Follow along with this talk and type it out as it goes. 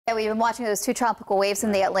We've been watching those two tropical waves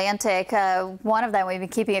in the Atlantic. One of them we've been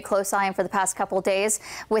keeping a close eye on for the past couple of days.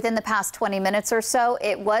 Within the past 20 minutes or so,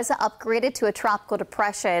 it was upgraded to a tropical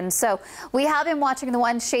depression. So we have been watching the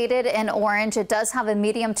one shaded in orange. It does have a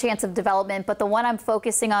medium chance of development, but the one I'm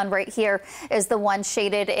focusing on right here is the one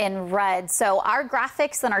shaded in red. So our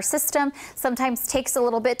graphics and our system sometimes takes a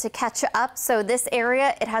little bit to catch up. So this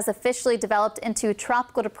area, it has officially developed into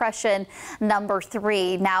tropical depression number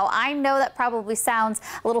 3. Now, I know that probably sounds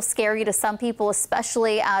a little scary to some people,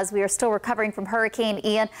 especially as we are still recovering from Hurricane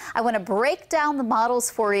Ian. I want to break down the models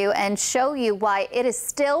for you and show you why it is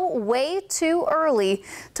still way too early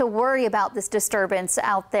to worry about this disturbance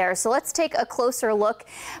out there. So let's take a closer look.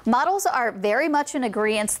 Models are very much in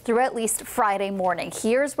agreement through at least Friday morning.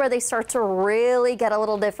 Here's where they start to really get a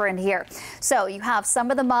little different here. So you have some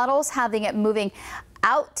of the models having it moving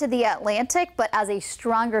out to the Atlantic, but as a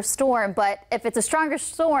stronger storm. But if it's a stronger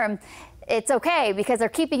storm, it's okay because they're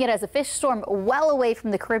keeping it as a fish storm well away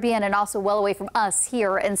from the Caribbean and also well away from us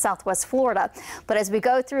here in Southwest Florida. But as we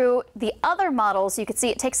go through the other models, you can see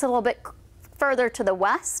it takes a little bit further to the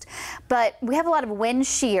west, but we have a lot of wind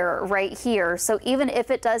shear right here. So even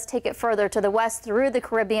if it does take it further to the west through the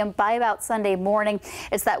Caribbean by about Sunday morning,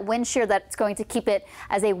 it's that wind shear that's going to keep it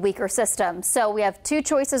as a weaker system. So we have two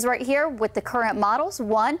choices right here with the current models.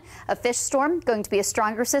 One, a fish storm, going to be a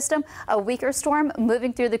stronger system, a weaker storm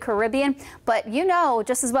moving through the Caribbean. But you know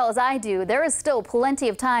just as well as I do, there is still plenty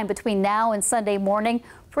of time between now and Sunday morning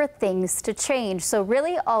for things to change. So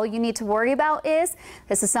really all you need to worry about is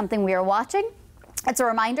this is something we are watching. It's a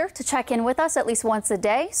reminder to check in with us at least once a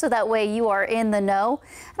day so that way you are in the know.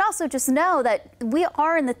 And also just know that we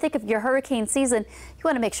are in the thick of your hurricane season. You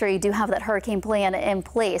want to make sure you do have that hurricane plan in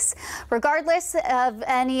place. Regardless of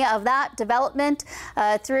any of that development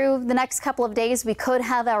through the next couple of days, we could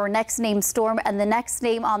have our next named storm, and the next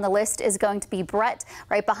name on the list is going to be Brett.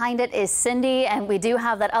 Right behind it is Cindy, and we do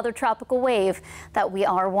have that other tropical wave that we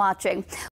are watching.